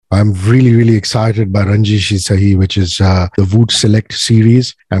I'm really, really excited by Ranjish Sahi, which is the Woot Select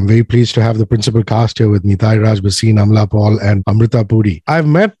series. I'm very pleased to have the principal cast here with me, Tahir, Bhasin, Amala, Paul, and Amrita Puri. I've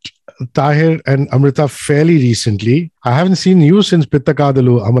met Tahir and Amrita fairly recently. I haven't seen you since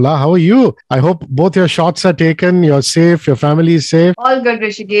Pittakadalu. Amala, how are you? I hope both your shots are taken, you're safe, your family is safe. All good,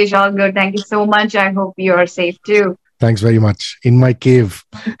 Rishikesh. All good. Thank you so much. I hope you're safe too. Thanks very much. In my cave,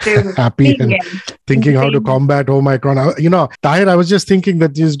 happy and thinking how to combat Omicron. Tahir, I was just thinking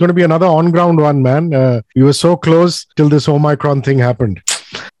that there's going to be another on-ground one, man. We were so close till this Omicron thing happened.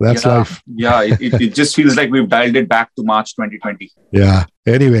 That's life. Yeah, it just feels like we've dialed it back to March 2020. Yeah.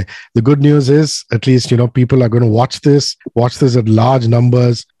 Anyway, the good news is at least, people are going to watch this at large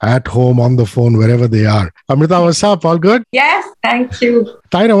numbers, at home, on the phone, wherever they are. Amrita, what's up? All good? Yes, thank you.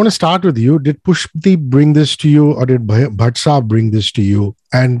 Tahir, I want to start with you. Did Pushpati bring this to you or did Bhatt Saab bring this to you?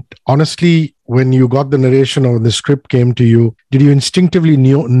 And honestly, when you got the narration or the script came to you, did you instinctively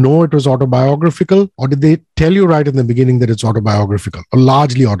know it was autobiographical, or did they tell you right in the beginning that it's autobiographical or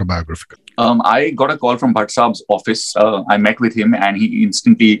largely autobiographical? I got a call from Bhatt Saab's office. I met with him and he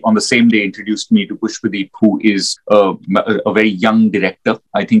instantly, on the same day, introduced me to Pushpadeep, who is a very young director.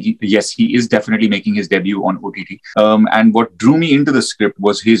 I think, he is definitely making his debut on OTT. And what drew me into the script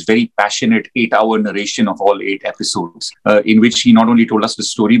was his very passionate 8-hour narration of all 8 episodes, in which he not only told us the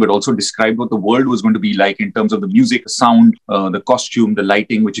story, but also described what the world was going to be like in terms of the music, the sound, the costume, the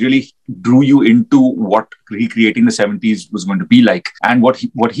lighting, which really drew you into what recreating the 70s was going to be like. And what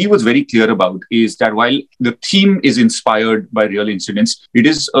he was very clear about is that while the theme is inspired by real incidents, it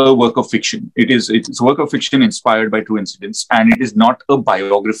is a work of fiction. It's a work of fiction inspired by true incidents, and it is not a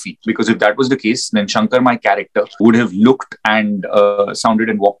biography. Because if that was the case, then Shankar, my character, would have looked and sounded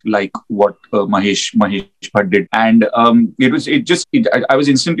and walked like what Mahesh Bhatt did. And I was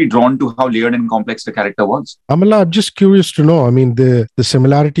instantly drawn to how layered and complex the character was. Amala, I'm just curious to know. I mean, the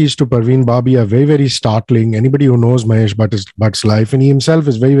similarities to Parveen Babi are very, very startling. Anybody who knows Mahesh Bhatt's life, and he himself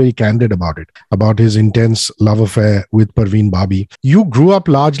is very, very candid about it, about his intense love affair with Parveen Babi. You grew up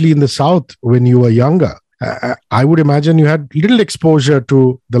largely in the South when you were younger. I would imagine you had little exposure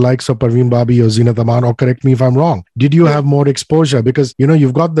to the likes of Parveen Babi or Zinat Aman, or correct me if I'm wrong. Did you have more exposure? Because,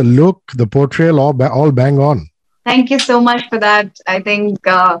 you've got the look, the portrayal, all bang on. Thank you so much for that. I think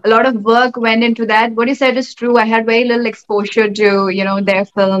a lot of work went into that. What you said is true. I had very little exposure to, their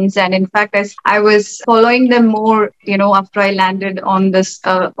films. And in fact, as I was following them more, after I landed on this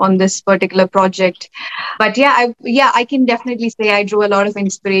particular project. But I can definitely say I drew a lot of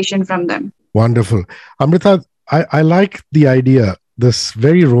inspiration from them. Wonderful. Amrita, I like the idea, this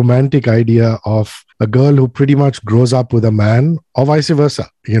very romantic idea of a girl who pretty much grows up with a man, or vice versa,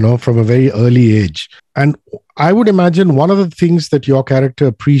 from a very early age. And I would imagine one of the things that your character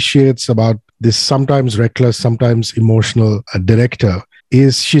appreciates about this sometimes reckless, sometimes emotional director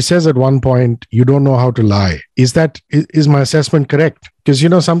is she says at one point, you don't know how to lie. Is my assessment correct?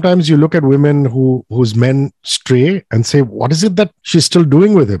 Because, sometimes you look at women whose men stray and say, what is it that she's still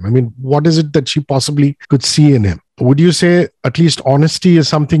doing with him? I mean, what is it that she possibly could see in him? Would you say at least honesty is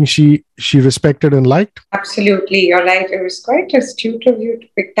something she respected and liked? Absolutely. You're right. It was quite astute of you to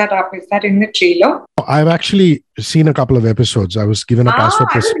pick that up. Is that in the trailer? I've actually seen a couple of episodes. I was given a password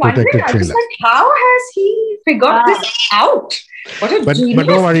protected trailer. I was like, how has he figured this out? But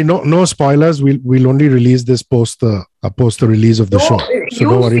don't worry, no spoilers. We'll only release this post the release of the show. So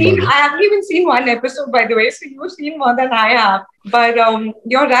don't worry about it. I haven't even seen one episode, by the way. So you've seen more than I have. But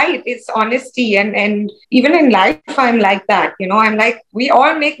you're right. It's honesty, and even in life, I'm like that. I'm like, we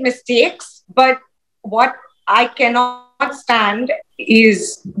all make mistakes, but what I cannot stand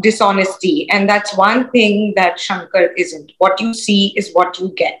is dishonesty, and that's one thing that Shankar isn't. What you see is what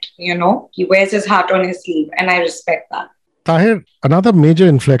you get. He wears his heart on his sleeve, and I respect that. Tahir, another major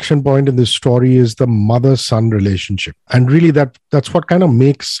inflection point in this story is the mother-son relationship. And really that's what kind of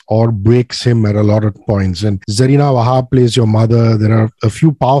makes or breaks him at a lot of points. And Zarina Wahab plays your mother. There are a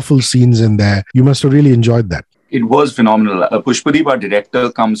few powerful scenes in there. You must have really enjoyed that. It was phenomenal. Pushpadeep, our director,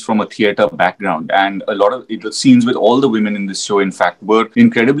 comes from a theatre background, and a lot of the scenes with all the women in this show, in fact, were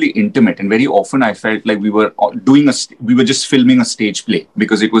incredibly intimate. And very often, I felt like we were just filming a stage play,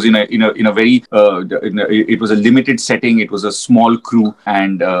 because it was in a very it was a limited setting. It was a small crew,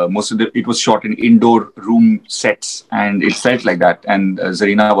 and it was shot in indoor room sets, and it felt like that. And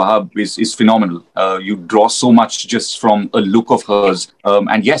Zarina Wahab is phenomenal. You draw so much just from a look of hers,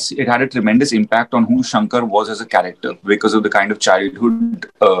 and yes, it had a tremendous impact on who Shankar was as as a character because of the kind of childhood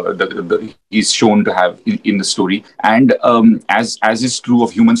he's shown to have in the story. And as is true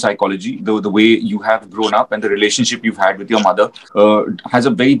of human psychology, the way you have grown up and the relationship you've had with your mother has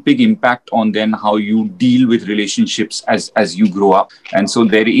a very big impact on then how you deal with relationships as you grow up. And so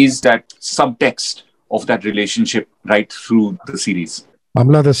there is that subtext of that relationship right through the series.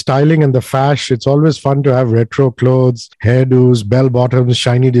 Amala, the styling and the fash, it's always fun to have retro clothes, hairdos, bell bottoms,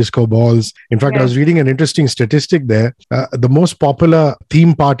 shiny disco balls. In fact, I was reading an interesting statistic there. The most popular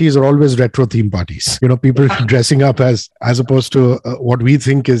theme parties are always retro theme parties. You know, people dressing up as opposed to what we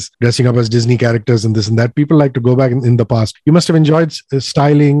think is dressing up as Disney characters and this and that. People like to go back in the past. You must have enjoyed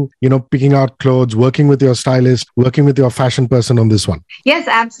styling, you know, picking out clothes, working with your stylist, working with your fashion person on this one. Yes,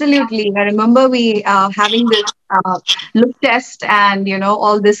 absolutely. I remember we having this look test and, you know,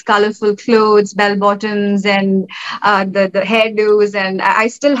 all this colorful clothes, bell bottoms and the hairdos. And I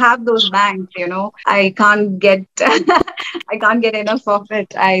still have those bangs, you know. I can't get I can't get enough of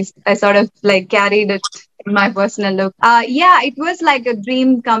it. I sort of like carried it in my personal look. It was like a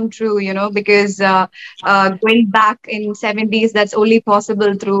dream come true, you know, because going back in 70s, that's only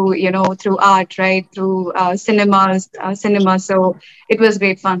possible through, you know, through art, right? Through cinema. So it was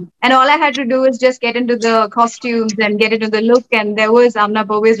great fun. And all I had to do is just get into the costumes and get into the look. And there was Amna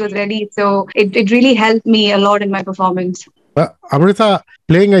always was ready. So it really helped me a lot in my performance. Amrita,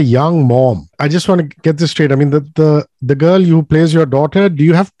 playing a young mom, I just want to get this straight. I mean, the girl who plays your daughter, do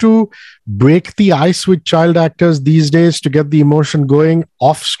you have to break the ice with child actors these days to get the emotion going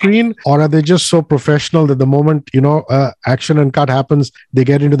off screen? Or are they just so professional that the moment, you know, action and cut happens, they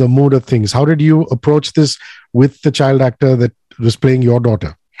get into the mood of things? How did you approach this with the child actor that was playing your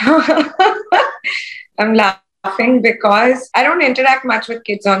daughter? I'm laughing because I don't interact much with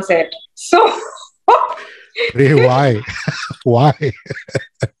kids on set. So... Hey, why? Why?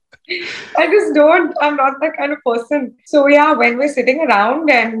 I just don't. I'm not that kind of person. So yeah, when we're sitting around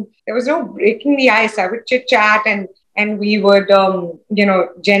and there was no breaking the ice, I would chit chat and we would,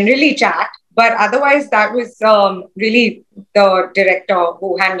 generally chat. But otherwise, that was really the director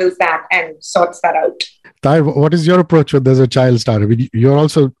who handles that and sorts that out. Tahir, what is your approach when there's a child star? I mean, you're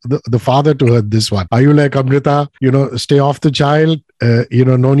also the father to her, this one. Are you like Amrita, you know, stay off the child,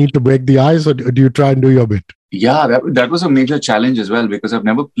 no need to break the ice, or do you try and do your bit? Yeah, that was a major challenge as well because I've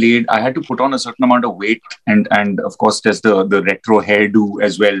never played. I had to put on a certain amount of weight and of course there's the retro hairdo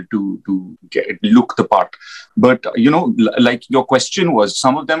as well to look the part. But like your question was,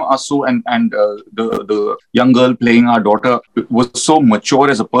 some of them are so and the young girl playing our daughter was so mature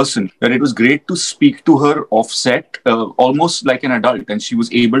as a person that it was great to speak to her offset, almost like an adult, and she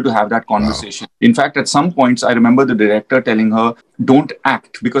was able to have that conversation. Wow. In fact, at some points, I remember the director telling her, "Don't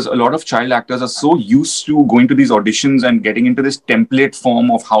act," because a lot of child actors are so used to going to these auditions and getting into this template form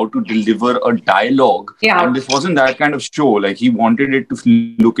of how to deliver a dialogue. Yeah. And this wasn't that kind of show. Like, he wanted it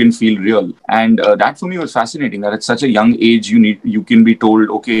to look and feel real. And that for me was fascinating, that at such a young age, you can be told,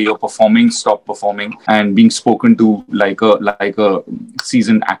 okay, you're performing, stop performing, and being spoken to like a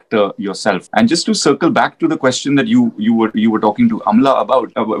seasoned actor yourself. And just to circle back to the question that you were talking to Amala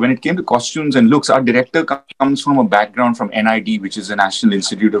about, when it came to costumes and looks, our director comes from a background from NID, which is the National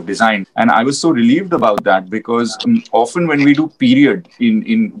Institute of Design. And I was so relieved about that because often when we do period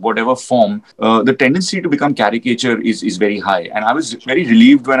in whatever form, the tendency to become caricature is very high. And I was very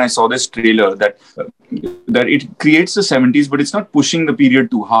relieved when I saw this trailer that it creates the 70s, but it's not pushing the period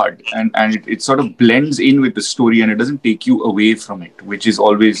too hard. And it sort of blends in with the story and it doesn't take you away from it, which is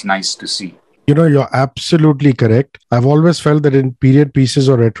always nice to see. You know, you're absolutely correct. I've always felt that in period pieces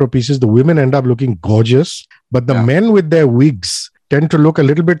or retro pieces, the women end up looking gorgeous, but the men with their wigs tend to look a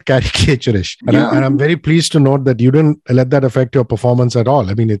little bit caricaturish. And, I'm very pleased to note that you didn't let that affect your performance at all.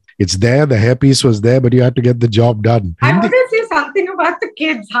 I mean, it's there, the hairpiece was there, but you had to get the job done. I want to say something about the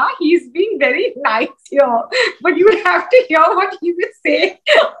kids, He's being very nice here, but you have to hear what he would say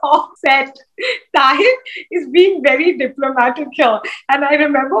off set. Tahir is being very diplomatic here. And I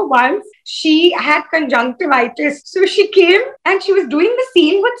remember once she had conjunctivitis. So she came and she was doing the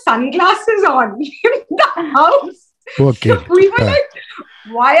scene with sunglasses on in the house. Okay. So we were like,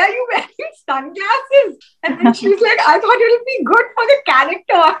 why are you wearing sunglasses? And then she was like, I thought it would be good for the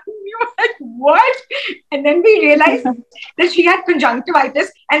character. And we were like, what? And then we realized that she had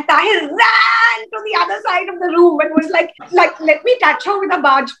conjunctivitis and Tahir ran to the other side of the room and was like, let me touch her with a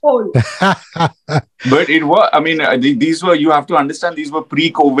barge pole. But it was, I mean, these were, you have to understand, these were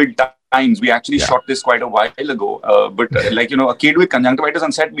pre-COVID times. We actually shot this quite a while ago. But a kid with conjunctivitis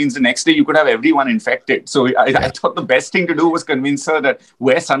on set means the next day you could have everyone infected. So I thought the best thing to do was convince her that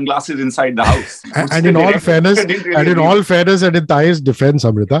wear sunglasses inside the house. And in all fairness, and in Tahir's defense,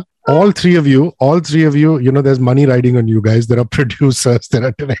 Amrita, all three of you, there's money riding on you guys. There are producers, there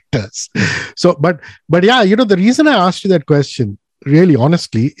are directors. So, but yeah, the reason I asked you that question, really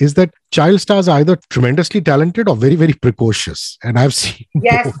honestly, is that child stars are either tremendously talented or very, very precocious. And I've seen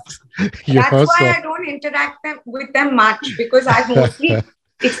both. That's why I don't interact with them much, because I've mostly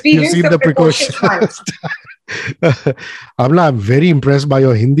experienced the precocious ones. Amala, I'm very impressed by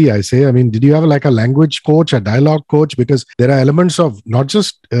your Hindi, I say. I mean, did you have like a language coach, a dialogue coach? Because there are elements of not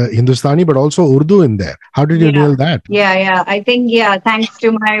just Hindustani, but also Urdu in there. How did you nail that? Yeah. I think, thanks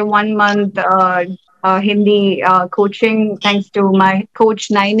to my 1 month Hindi coaching, thanks to my coach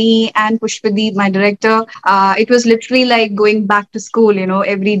Naini and Pushpadeep, my director. It was literally like going back to school,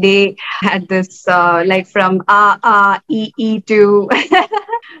 every day at this, like from E to...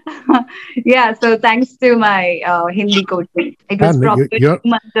 So thanks to my Hindi coaching. It was probably 2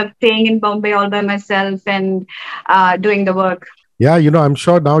 months of staying in Bombay all by myself and doing the work. Yeah, I'm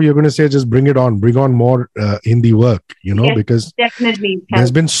sure now you're going to say, just bring on more Hindi work, yes, because definitely there's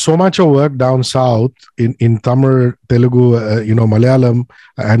been so much of work down south in Tamil, Telugu, Malayalam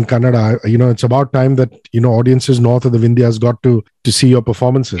and Kannada. It's about time that, audiences north of the Vindhyas got to see your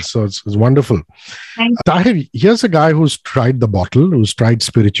performances. So it's wonderful. Tahir, here's a guy who's tried the bottle, who's tried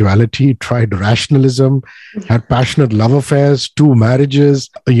spirituality, tried rationalism, had passionate love affairs, 2 marriages.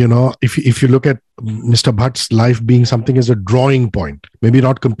 If you look at Mr. Bhatt's life being something as a drawing point, maybe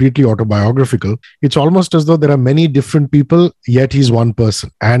not completely autobiographical, it's almost as though there are many different people, yet he's one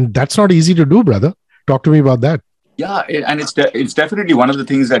person. And that's not easy to do, brother. Talk to me about that. Yeah, and it's definitely one of the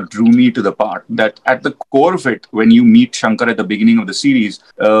things that drew me to the part, that at the core of it, when you meet Shankar at the beginning of the series,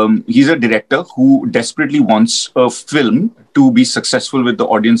 he's a director who desperately wants a film to be successful with the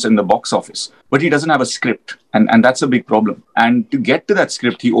audience in the box office. But he doesn't have a script, and that's a big problem. And to get to that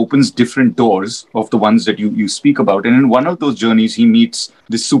script, he opens different doors of the ones that you speak about. And in one of those journeys, he meets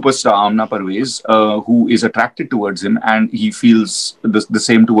this superstar, Amna Parvez, who is attracted towards him, and he feels the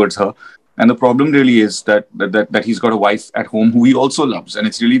same towards her. And the problem really is that he's got a wife at home who he also loves. And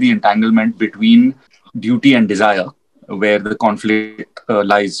it's really the entanglement between duty and desire where the conflict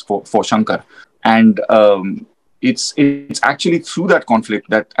lies for Shankar. And it's actually through that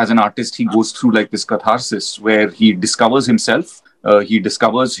conflict that as an artist, he goes through like this catharsis where he discovers himself, he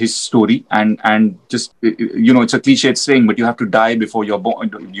discovers his story, and just, it's a cliched saying, but you have to die before you're born,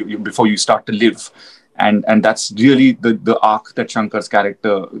 before you start to live. And that's really the arc that Shankar's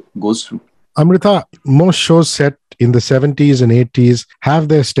character goes through. Amrita, most shows set in the 70s and 80s have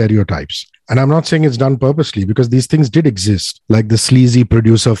their stereotypes. And I'm not saying it's done purposely, because these things did exist, like the sleazy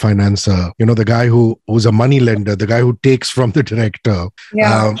producer financer, the guy who's a money lender, the guy who takes from the director,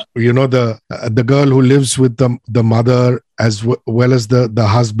 the girl who lives with the mother as well as the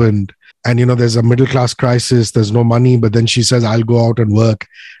husband. And, there's a middle class crisis. There's no money, but then she says, I'll go out and work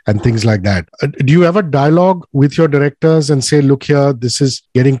and things like that. Do you ever dialogue with your directors and say, look here, this is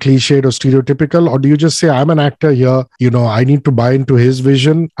getting cliched or stereotypical? Or do you just say, I'm an actor here, I need to buy into his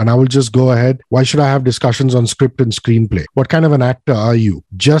vision and I will just go ahead. Why should I have discussions on script and screenplay? What kind of an actor are you?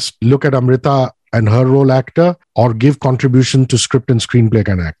 Just look at Amrita and her role actor, or give contribution to script and screenplay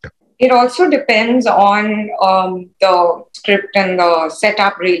kind of actor? It also depends on the script and the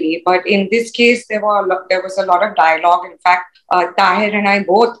setup, really. But in this case, there was a lot of dialogue. In fact, Tahir and I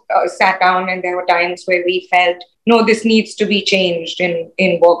both sat down, and there were times where we felt, no, this needs to be changed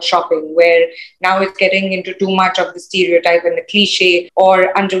in workshopping, where now it's getting into too much of the stereotype and the cliche,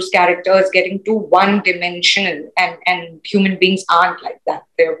 or Anju's character is getting too one-dimensional, and human beings aren't like that.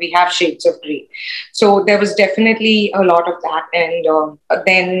 We have shades of grey. So there was definitely a lot of that. And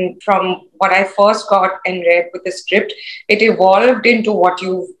then from what I first got and read with the script, it evolved into what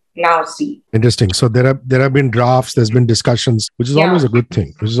you now see. Interesting. So there have been drafts, there's been discussions, which is always a good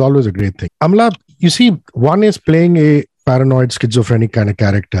thing, which is always a great thing. Amala, you see, one is playing a paranoid, schizophrenic kind of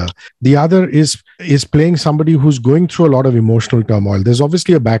character. The other is playing somebody who's going through a lot of emotional turmoil. There's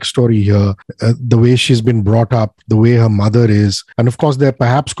obviously a backstory here, the way she's been brought up, the way her mother is. And of course, there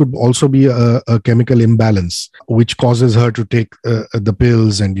perhaps could also be a chemical imbalance, which causes her to take the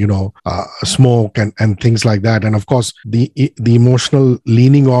pills and, smoke and things like that. And of course, the emotional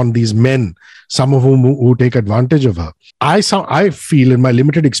leaning on these men, some of whom who take advantage of her. I feel in my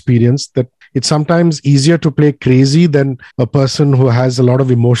limited experience that it's sometimes easier to play crazy than a person who has a lot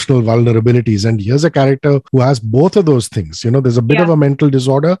of emotional vulnerabilities. And here's a character who has both of those things. There's a bit of a mental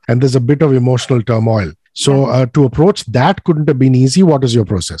disorder and there's a bit of emotional turmoil. So to approach that couldn't have been easy. What is your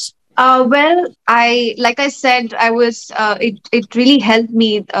process? Well, like I said, it really helped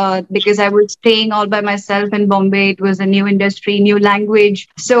me because I was staying all by myself in Bombay. It was a new industry, new language.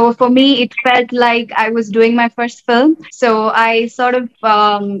 So for me, it felt like I was doing my first film. So I sort of,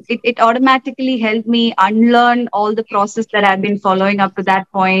 it automatically helped me unlearn all the process that I've been following up to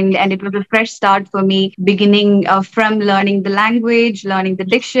that point. And it was a fresh start for me, beginning from learning the language, learning the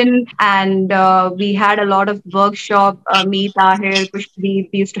diction. And we had a lot of workshop, me, Tahir, Pushpi,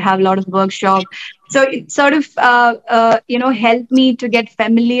 we used to have a lot of workshop. So it sort of, helped me to get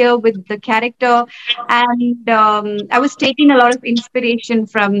familiar with the character. And I was taking a lot of inspiration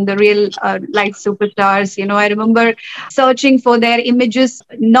from the real life superstars. I remember searching for their images,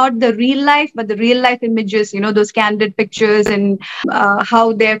 not the real life, but the real life images, those candid pictures, and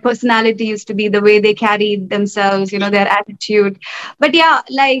how their personality used to be, the way they carried themselves, their attitude. But yeah,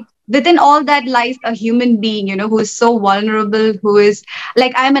 like within all that lies a human being, who is so vulnerable, who is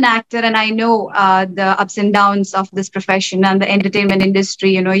like, I'm an actor and I know the ups and downs of this profession and the entertainment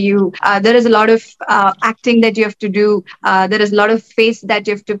industry. There is a lot of acting that you have to do. There is a lot of face that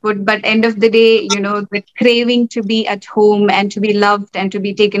you have to put. But end of the day, the craving to be at home and to be loved and to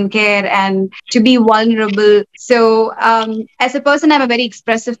be taken care and to be vulnerable. So as a person, I'm a very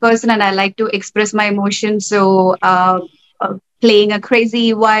expressive person and I like to express my emotions. So playing a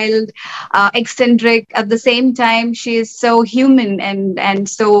crazy, wild, eccentric. At the same time, she is so human and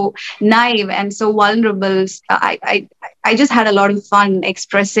so naive and so vulnerable. I just had a lot of fun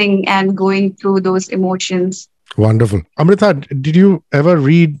expressing and going through those emotions. Wonderful. Amrita, did you ever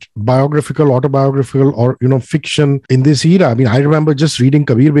read biographical, autobiographical, or fiction in this era? I mean, I remember just reading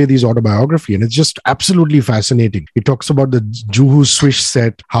Kabir Bedi's autobiography, and it's just absolutely fascinating. It talks about the Juhu Swish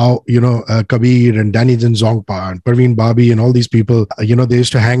set, how Kabir and Danny Zongpa and Parveen Babi and all these people, they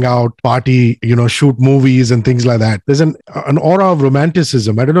used to hang out, party, shoot movies and things like that. There's an aura of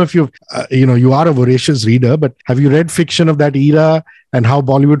romanticism. I don't know if you are a voracious reader, but have you read fiction of that era and how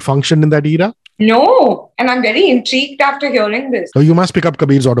Bollywood functioned in that era? No, and I'm very intrigued after hearing this. So you must pick up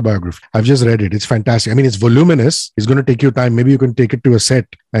Kabir's autobiography. I've just read it. It's fantastic. I mean, it's voluminous. It's going to take you time. Maybe you can take it to a set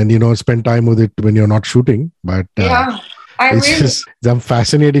and, spend time with it when you're not shooting. But yeah, I it's will. just some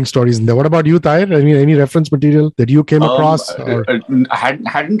fascinating stories in there. What about you, Tahir? I mean, any reference material that you came across? I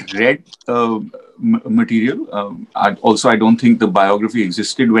hadn't read material. I don't think the biography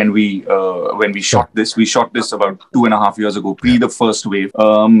existed when we shot this. We shot this about 2.5 years ago, pre the first wave.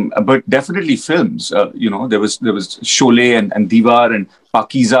 But definitely films. There was Sholay and Diwar and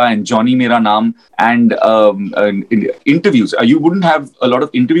Pakiza and Johnny Mera Naam and interviews. You wouldn't have a lot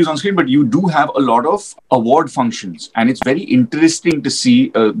of interviews on screen, but you do have a lot of award functions, and it's very interesting to see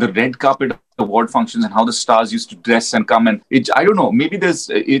the red carpet award functions and how the stars used to dress and come. And I don't know, maybe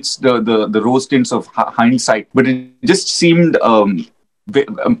it's the rose tints of hindsight, but it just seemed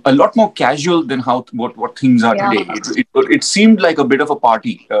a lot more casual than what things are today. It seemed like a bit of a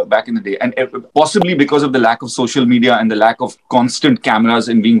party back in the day, and possibly because of the lack of social media and the lack of constant cameras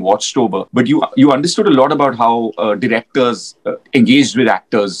and being watched over. But you understood a lot about how directors engaged with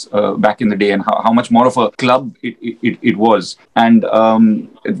actors back in the day, and how much more of a club it was. And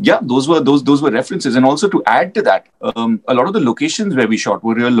those were references. And also to add to that, a lot of the locations where we shot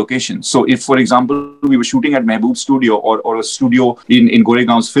were real locations. So if, for example, we were shooting at Mehboob Studio or a studio in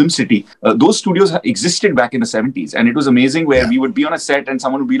Goregaon's Film City, those studios existed back in the 70s. And it was amazing where we would be on a set and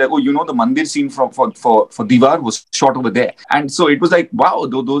someone would be like, oh, the Mandir scene for Diwar was shot over there. And so it was like, wow,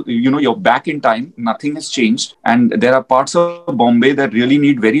 you're back in time. Nothing has changed. And there are parts of Bombay that really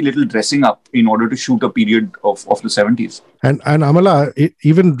need very little dressing up in order to shoot a period of the 70s. And Amala,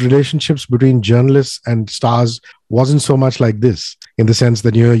 even relationships between journalists and stars wasn't so much like this, in the sense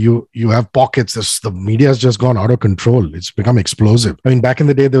that you have pockets. The media has just gone out of control. It's become explosive. I mean, back in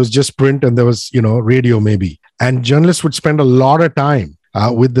the day, there was just print and there was radio maybe, and journalists would spend a lot of time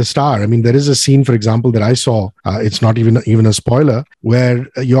with the star. I mean, there is a scene, for example, that I saw. It's not even a spoiler, where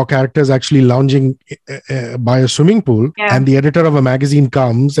your character is actually lounging by a swimming pool, and the editor of a magazine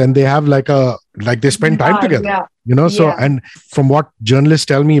comes, and they have they spend time together. So, and from what journalists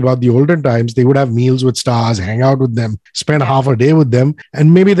tell me about the olden times, they would have meals with stars, hang out with them, spend half a day with them,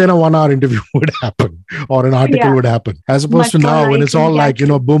 and maybe then a 1-hour interview would happen or an article would happen, as opposed to now when it's all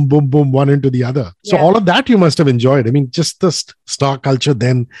boom, boom, boom, one into the other. So all of that you must have enjoyed. I mean, just the star culture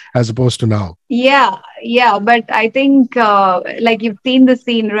then as opposed to now. Yeah, but I think you've seen the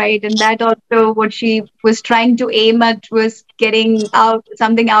scene, right? And that also what she was trying to aim at was getting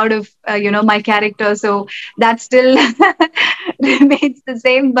something out of my character. So that's still remains the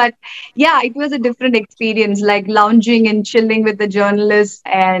same. But yeah, it was a different experience, like lounging and chilling with the journalists.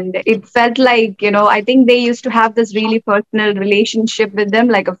 And it felt like, I think they used to have this really personal relationship with them,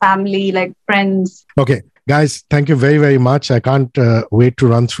 like a family, like friends. Okay. Guys, thank you very, very much. I can't wait to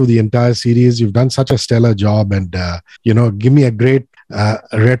run through the entire series. You've done such a stellar job, and give me a great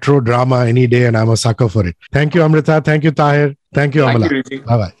retro drama any day, and I'm a sucker for it. Thank you, Amrita. Thank you, Tahir. Thank you, Amala. Thank you, Rishi.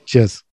 Bye bye. Cheers.